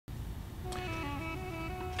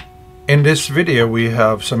In this video, we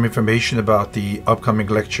have some information about the upcoming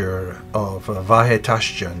lecture of Vahe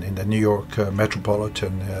Tachjian in the New York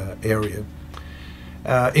metropolitan area.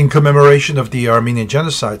 In commemoration of the Armenian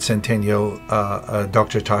Genocide Centennial,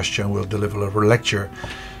 Dr. Tachjian will deliver a lecture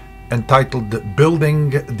entitled Building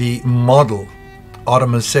the Model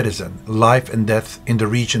Ottoman Citizen, Life and Death in the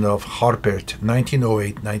Region of Harpert,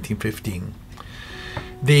 1908-1915.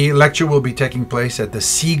 The lecture will be taking place at the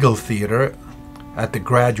Siegel Theater at the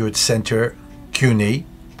Graduate Center, CUNY,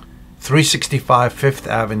 365 Fifth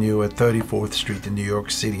Avenue at 34th Street in New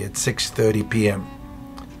York City at 6:30 p.m.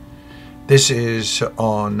 This is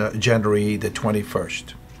on January the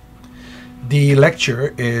 21st. The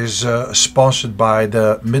lecture is sponsored by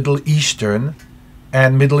the Middle Eastern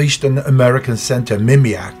and Middle Eastern American Center,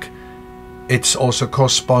 MIMIAC. It's also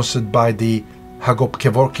co-sponsored by the Hagop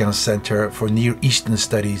Kevorkian Center for Near Eastern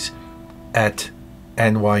Studies at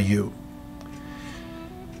NYU.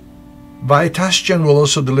 Vahe Tachjian will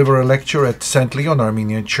also deliver a lecture at St. Leon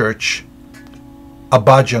Armenian Church,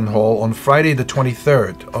 Abadjan Hall, on Friday the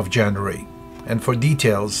 23rd of January. And for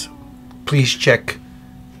details, please check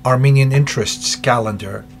Armenian Interests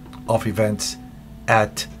calendar of events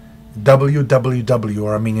at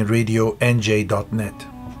www.armenianradionj.net.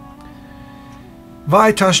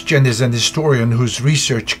 Vahe Tachjian is an historian whose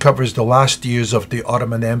research covers the last years of the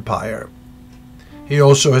Ottoman Empire. He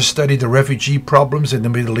also has studied the refugee problems in the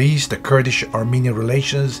Middle East, the Kurdish-Armenian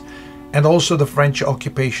relations, and also the French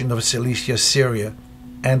occupation of Cilicia, Syria,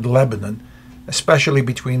 and Lebanon, especially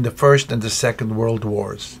between the First and the Second World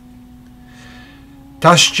Wars.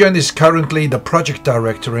 Tachjian is currently the project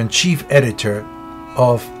director and chief editor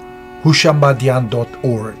of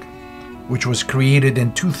Houshamadyan.org, which was created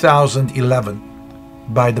in 2011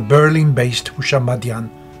 by the Berlin-based Houshamadyan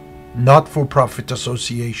not-for-profit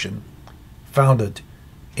association, founded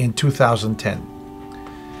in 2010.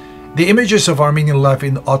 The images of Armenian life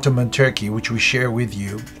in Ottoman Turkey, which we share with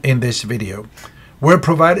you in this video, were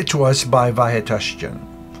provided to us by Vahe Tachjian.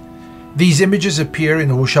 These images appear in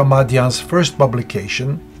Houshamadyan's first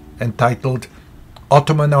publication, entitled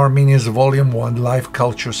Ottoman Armenians Volume 1 Life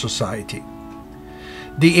Culture Society.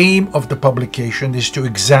 The aim of the publication is to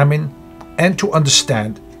examine and to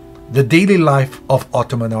understand the daily life of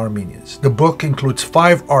Ottoman Armenians. The book includes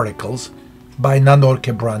 5 articles by Nanor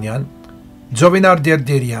Kebranyan, Zovinar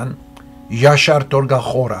Derderian, Yashar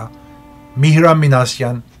Torgachora, Mihram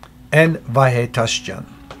Minasyan, and Vahe Tachjian.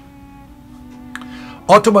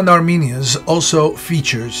 Ottoman Armenians also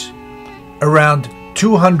features around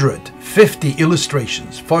 250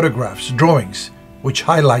 illustrations, photographs, drawings, which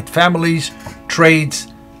highlight families, trades,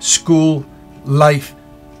 school, life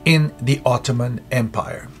in the Ottoman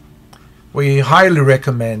Empire. We highly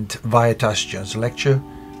recommend Vahe Tachjian's lecture.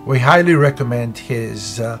 We highly recommend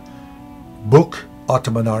his book,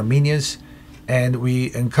 Ottoman Armenians, and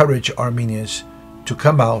we encourage Armenians to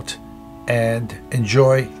come out and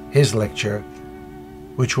enjoy his lecture,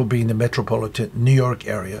 which will be in the metropolitan New York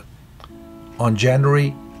area on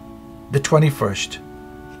January the 21st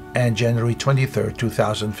and January 23rd,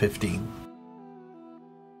 2015.